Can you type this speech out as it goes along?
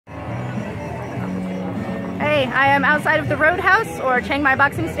Hey, I am outside of the Roadhouse, or Chiang Mai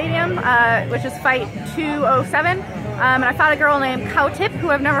Boxing Stadium, which is fight 207. And I fought a girl named Kao Tip, who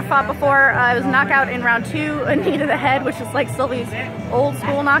I've never fought before. I was knockout in round 2, a knee to the head, which is like Sylvie's old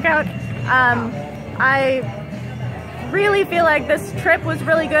school knockout. I really feel like this trip was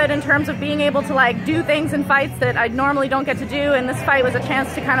really good in terms of being able to like do things in fights that I normally don't get to do, and this fight was a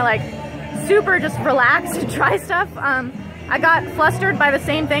chance to kind of like super just relax and try stuff. I got flustered by the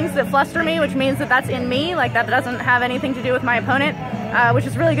same things that fluster me, which means that that's in me, like that doesn't have anything to do with my opponent, which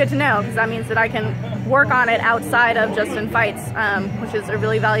is really good to know, because that means that I can work on it outside of just in fights, which is a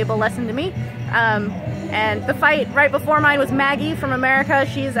really valuable lesson to me. And the fight right before mine was Maggie from America.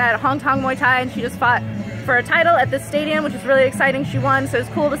 She's at Hong Kong Muay Thai, and she just fought for a title at this stadium, which is really exciting. She won, so it's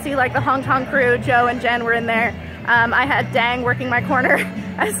cool to see like the Hong Kong crew. Joe and Jen were in there. I had Dang working my corner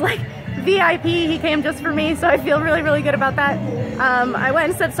as like VIP. He came just for me, so I feel really, really good about that. I went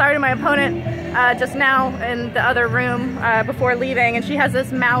and said sorry to my opponent just now in the other room before leaving, and she has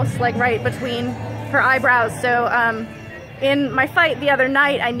this mouse like right between her eyebrows. So in my fight the other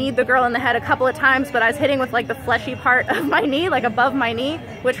night, I kneed the girl in the head a couple of times, but I was hitting with like the fleshy part of my knee, like above my knee,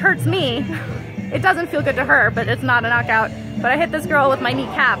 which hurts me. It doesn't feel good to her, but it's not a knockout. But I hit this girl with my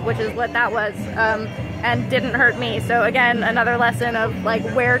kneecap, which is what that was, and didn't hurt me. So again, another lesson of like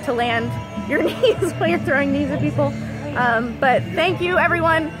where to land your knees when you're throwing knees at people. But thank you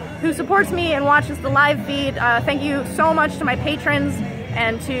everyone who supports me and watches the live feed. Thank you so much to my patrons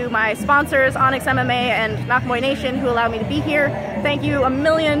and to my sponsors, Onyx MMA and Nak Muay Nation, who allowed me to be here. Thank you a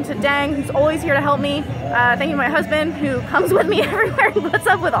million to Dang, who's always here to help me. Thank you to my husband, who comes with me everywhere and puts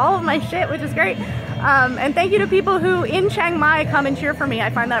up with all of my shit, which is great. And thank you to people who in Chiang Mai come and cheer for me. I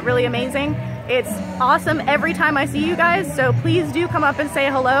find that really amazing. It's awesome every time I see you guys, so please do come up and say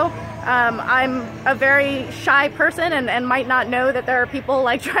hello. I'm a very shy person and might not know that there are people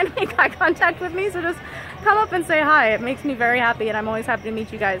like trying to make eye contact with me, so just come up and say hi. It makes me very happy, and I'm always happy to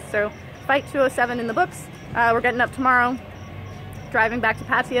meet you guys. So fight 207 in the books. We're getting up tomorrow, driving back to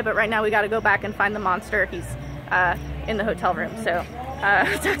Pattaya, but right now we got to go back and find the monster. He's in the hotel room. So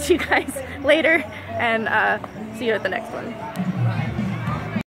talk to you guys later, and see you at the next one.